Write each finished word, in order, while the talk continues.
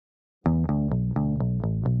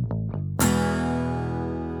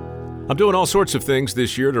I'm doing all sorts of things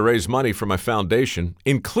this year to raise money for my foundation,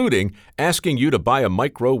 including asking you to buy a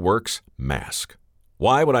MicroWorks mask.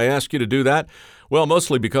 Why would I ask you to do that? Well,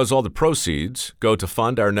 mostly because all the proceeds go to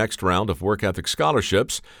fund our next round of work ethic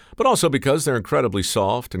scholarships, but also because they're incredibly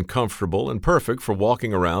soft and comfortable and perfect for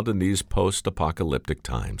walking around in these post-apocalyptic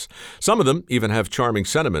times. Some of them even have charming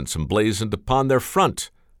sentiments emblazoned upon their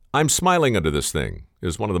front. "I'm smiling under this thing"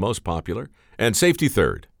 is one of the most popular, and "Safety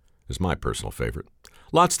Third" is my personal favorite.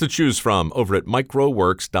 Lots to choose from over at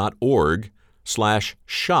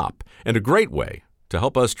microworks.org/shop, and a great way to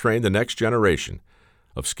help us train the next generation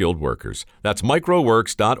of skilled workers. That's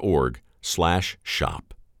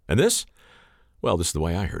microworks.org/shop. And this? Well, this is the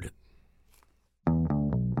way I heard it.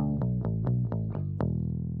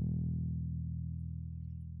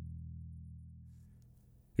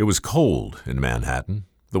 It was cold in Manhattan,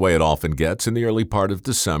 the way it often gets in the early part of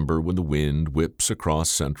December when the wind whips across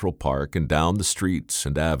Central Park and down the streets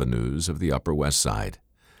and avenues of the Upper West Side.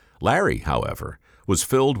 Larry, however, was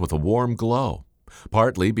filled with a warm glow,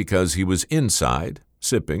 partly because he was inside,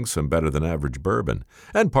 sipping some better-than-average bourbon,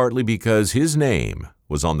 and partly because his name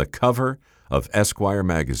was on the cover of Esquire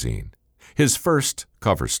magazine. His first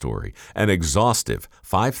cover story, an exhaustive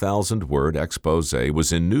 5,000-word expose,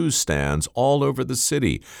 was in newsstands all over the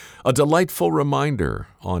city, a delightful reminder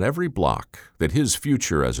on every block that his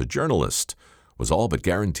future as a journalist was all but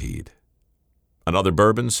guaranteed. "Another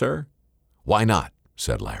bourbon, sir?" "Why not?"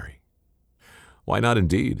 said Larry. Why not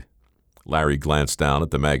indeed? Larry glanced down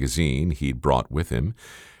at the magazine he'd brought with him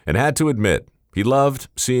and had to admit he loved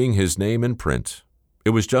seeing his name in print.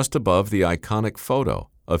 It was just above the iconic photo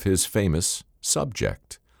of his famous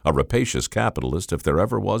subject, a rapacious capitalist if there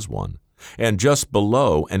ever was one, and just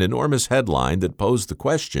below an enormous headline that posed the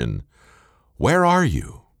question, "Where are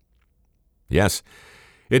you?" Yes,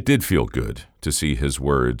 it did feel good to see his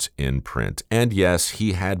words in print, and yes,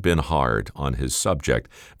 he had been hard on his subject,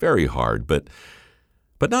 very hard, but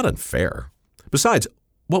not unfair. Besides,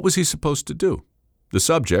 what was he supposed to do? The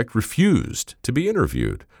subject refused to be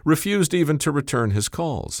interviewed, refused even to return his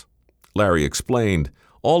calls. Larry explained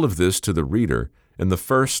all of this to the reader in the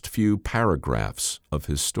first few paragraphs of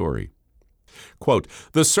his story. Quote,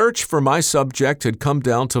 "The search for my subject had come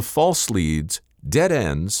down to false leads, dead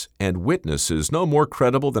ends, and witnesses no more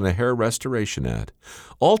credible than a hair restoration ad.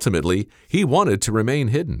 Ultimately, he wanted to remain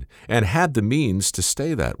hidden and had the means to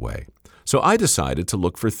stay that way. So I decided to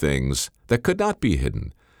look for things that could not be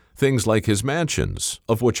hidden, things like his mansions,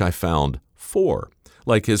 of which I found 4,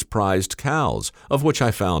 like his prized cows, of which I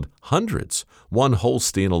found hundreds, one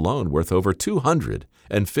Holstein alone worth over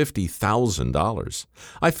 $250,000.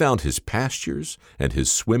 I found his pastures and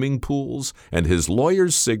his swimming pools and his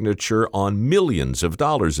lawyer's signature on millions of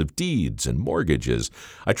dollars of deeds and mortgages.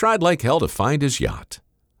 I tried like hell to find his yacht.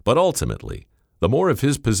 But ultimately, the more of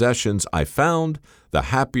his possessions I found, the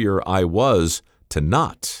happier I was to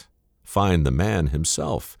not find the man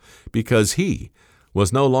himself, because he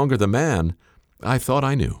was no longer the man I thought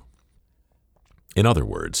I knew." In other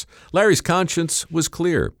words, Larry's conscience was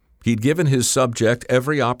clear. He'd given his subject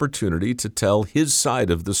every opportunity to tell his side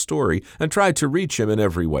of the story and tried to reach him in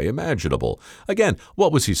every way imaginable. Again,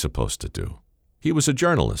 what was he supposed to do? He was a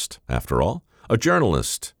journalist, after all, a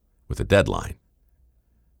journalist with a deadline.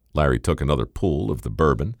 Larry took another pull of the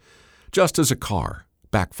bourbon, just as a car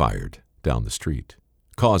backfired down the street,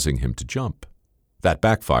 causing him to jump. That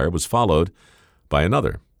backfire was followed by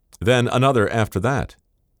another, then another after that.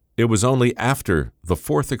 It was only after the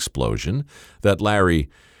 4th explosion that Larry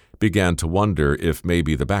began to wonder if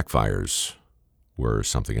maybe the backfires were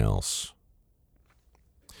something else.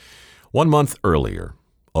 1 month earlier,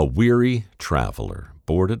 a weary traveler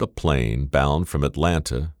boarded a plane bound from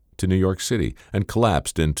Atlanta to New York City and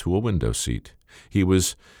collapsed into a window seat. He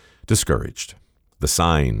was discouraged. The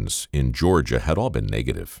signs in Georgia had all been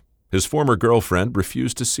negative. His former girlfriend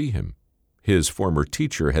refused to see him. His former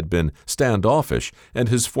teacher had been standoffish, and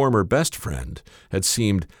his former best friend had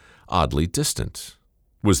seemed oddly distant.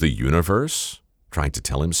 Was the universe trying to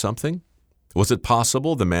tell him something? Was it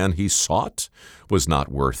possible the man he sought was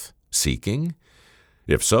not worth seeking?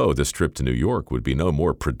 If so, this trip to New York would be no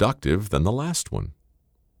more productive than the last one.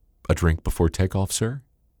 "A drink before takeoff, sir?"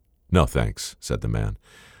 "No, thanks," said the man.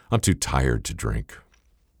 "I'm too tired to drink."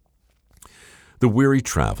 The weary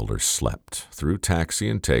traveler slept through taxi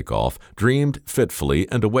and takeoff, dreamed fitfully,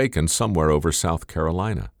 and awakened somewhere over South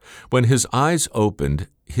Carolina. When his eyes opened,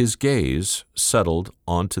 his gaze settled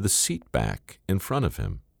onto the seat back in front of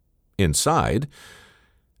him. Inside,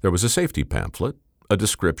 there was a safety pamphlet, a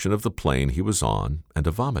description of the plane he was on, and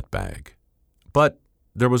a vomit bag. But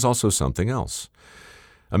there was also something else.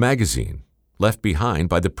 A magazine left behind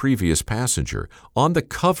by the previous passenger. On the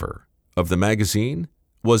cover of the magazine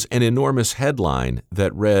was an enormous headline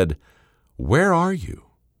that read, "Where are you?"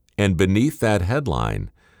 And beneath that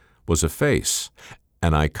headline was a face,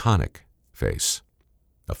 an iconic face,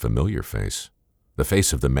 a familiar face, the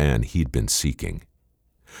face of the man he'd been seeking.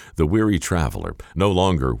 The weary traveler, no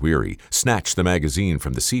longer weary, snatched the magazine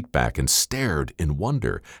from the seat back and stared in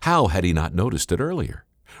wonder. How had he not noticed it earlier?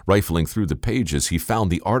 Rifling through the pages, he found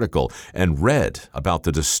the article and read about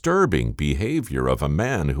the disturbing behavior of a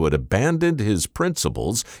man who had abandoned his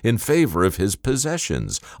principles in favor of his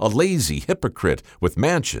possessions, a lazy hypocrite with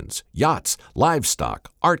mansions, yachts, livestock,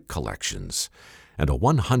 art collections, and a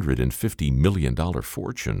 $150 million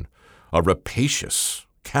fortune, a rapacious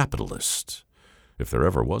capitalist, if there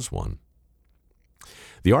ever was one.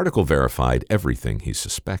 The article verified everything he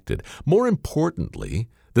suspected. More importantly,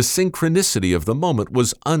 the synchronicity of the moment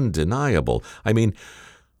was undeniable. I mean,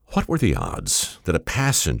 what were the odds that a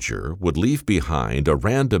passenger would leave behind a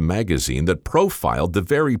random magazine that profiled the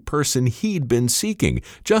very person he'd been seeking,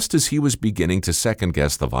 just as he was beginning to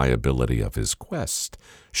second-guess the viability of his quest?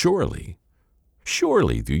 Surely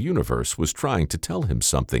the universe was trying to tell him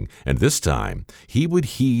something, and this time he would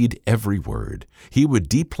heed every word. He would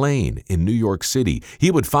deplane in New York City. He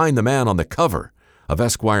would find the man on the cover of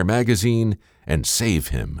Esquire magazine and save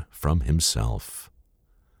him from himself.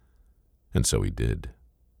 And so he did.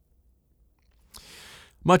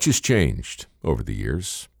 Much has changed over the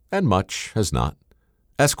years, and much has not.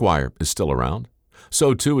 Esquire is still around.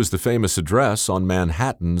 So too is the famous address on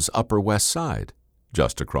Manhattan's Upper West Side,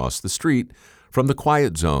 just across the street from the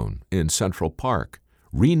Quiet Zone in Central Park,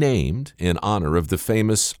 renamed in honor of the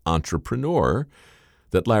famous entrepreneur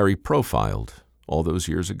that Larry profiled all those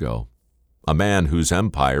years ago, a man whose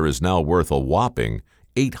empire is now worth a whopping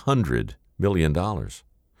 $800 million.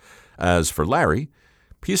 As for Larry,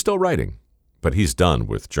 he's still writing, but he's done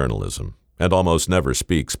with journalism and almost never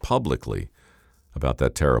speaks publicly about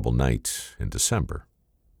that terrible night in December.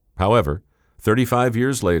 However, 35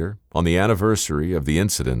 years later, on the anniversary of the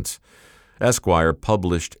incident, Esquire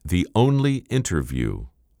published the only interview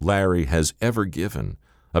Larry has ever given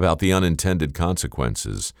about the unintended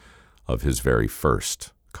consequences of his very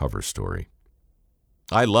first cover story.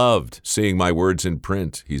 "I loved seeing my words in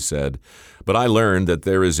print," he said, "but I learned that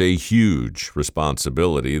there is a huge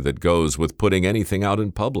responsibility that goes with putting anything out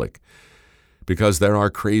in public, because there are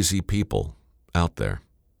crazy people out there.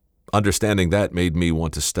 Understanding that made me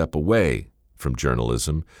want to step away from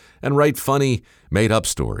journalism and write funny, made-up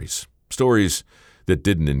stories that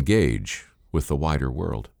didn't engage with the wider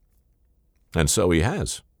world." And so he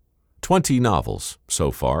has. 20 novels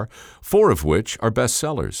so far, 4 of which are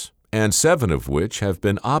bestsellers, and 7 of which have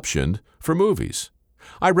been optioned for movies.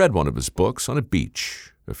 I read one of his books on a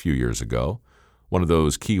beach a few years ago, one of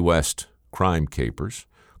those Key West crime capers,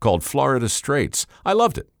 called Florida Straits. I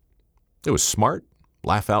loved it. It was smart,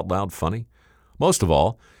 laugh-out-loud funny. Most of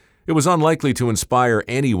all, it was unlikely to inspire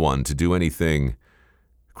anyone to do anything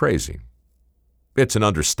crazy. It's an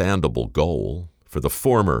understandable goal for the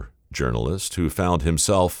former journalist who found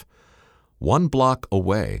himself 1 block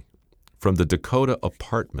away from the Dakota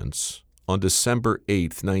Apartments on December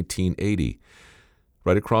 8, 1980,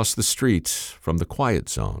 right across the street from the Quiet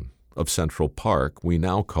Zone of Central Park we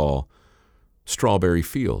now call Strawberry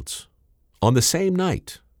Fields. On the same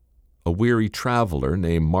night, a weary traveler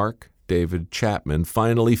named Mark David Chapman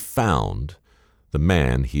finally found the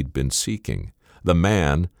man he'd been seeking, the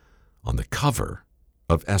man on the cover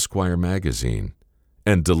of Esquire magazine,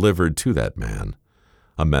 and delivered to that man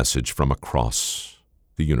a message from across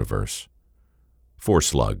the universe. 4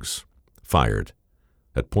 slugs fired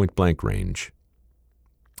at point-blank range.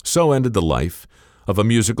 So ended the life of a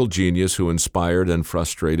musical genius who inspired and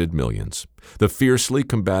frustrated millions, the fiercely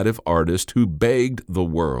combative artist who begged the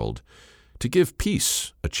world to give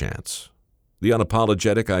peace a chance, the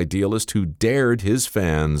unapologetic idealist who dared his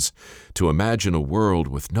fans to imagine a world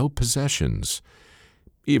with no possessions,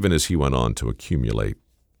 even as he went on to accumulate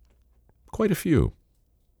quite a few.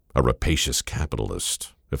 A rapacious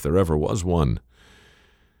capitalist, if there ever was one,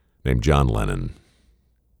 named John Lennon.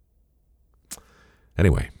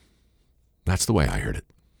 Anyway, that's the way I heard it.